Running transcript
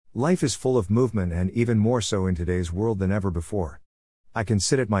Life is full of movement, and even more so in today's world than ever before. I can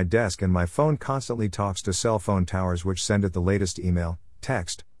sit at my desk and my phone constantly talks to cell phone towers which send it the latest email,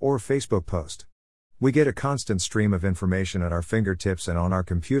 text, or Facebook post. We get a constant stream of information at our fingertips and on our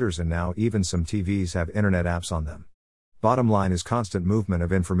computers, and now even some TVs have internet apps on them. Bottom line is constant movement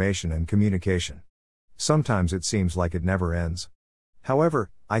of information and communication. Sometimes it seems like it never ends.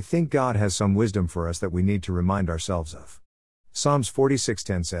 However, I think God has some wisdom for us that we need to remind ourselves of. Psalms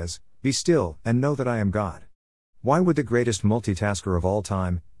 46:10 says, "Be still, and know that I am God." Why would the greatest multitasker of all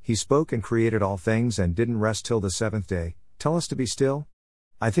time, he spoke and created all things and didn't rest till the seventh day, tell us to be still?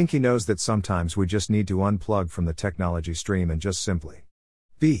 I think he knows that sometimes we just need to unplug from the technology stream and just simply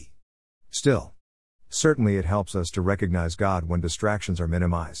be still. Certainly it helps us to recognize God when distractions are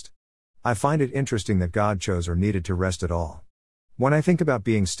minimized. I find it interesting that God chose or needed to rest at all. When I think about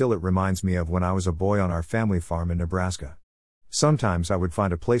being still, it reminds me of when I was a boy on our family farm in Nebraska. Sometimes I would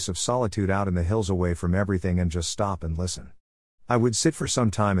find a place of solitude out in the hills away from everything and just stop and listen. I would sit for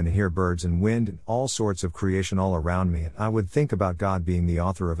some time and hear birds and wind and all sorts of creation all around me, and I would think about God being the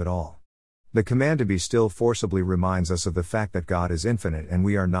author of it all. The command to be still forcibly reminds us of the fact that God is infinite and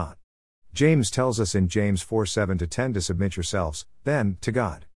we are not. James tells us in James 4:7-10 to submit yourselves, then, to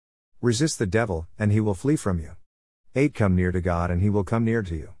God. Resist the devil, and he will flee from you. 8 Come near to God and he will come near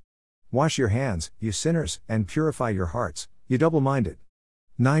to you. Wash your hands, you sinners, and purify your hearts, you double-minded.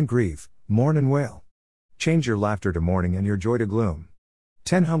 9 Grieve, mourn and wail. Change your laughter to mourning and your joy to gloom.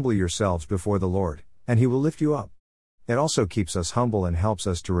 10 Humble yourselves before the Lord, and he will lift you up. It also keeps us humble and helps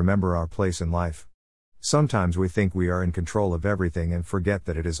us to remember our place in life. Sometimes we think we are in control of everything and forget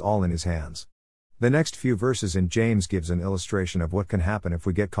that it is all in his hands. The next few verses in James gives an illustration of what can happen if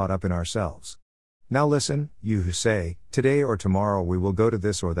we get caught up in ourselves. Now listen, you who say, today or tomorrow we will go to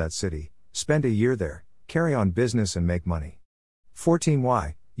this or that city, spend a year there, carry on business and make money. 14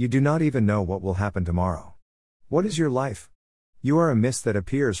 Why, you do not even know what will happen tomorrow. What is your life? You are a mist that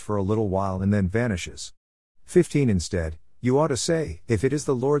appears for a little while and then vanishes. 15 Instead, you ought to say, if it is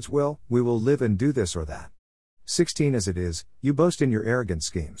the Lord's will, we will live and do this or that. 16 As it is, you boast in your arrogant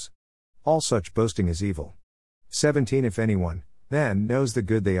schemes. All such boasting is evil. 17 If anyone, then, knows the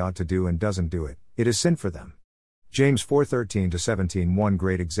good they ought to do and doesn't do it, it is sin for them. James 4:13-17 One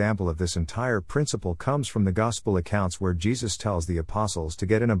great example of this entire principle comes from the Gospel accounts where Jesus tells the apostles to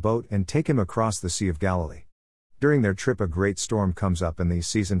get in a boat and take him across the Sea of Galilee. During their trip a great storm comes up and these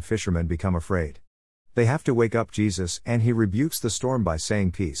seasoned fishermen become afraid. They have to wake up Jesus and he rebukes the storm by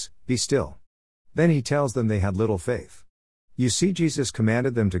saying, "Peace, be still." Then he tells them they had little faith. You see, Jesus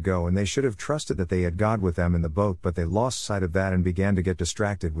commanded them to go and they should have trusted that they had God with them in the boat, but they lost sight of that and began to get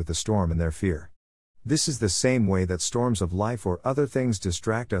distracted with the storm and their fear. This is the same way that storms of life or other things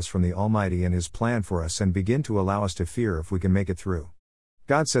distract us from the Almighty and his plan for us and begin to allow us to fear if we can make it through.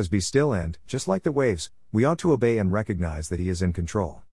 God says be still and, just like the waves, we ought to obey and recognize that he is in control.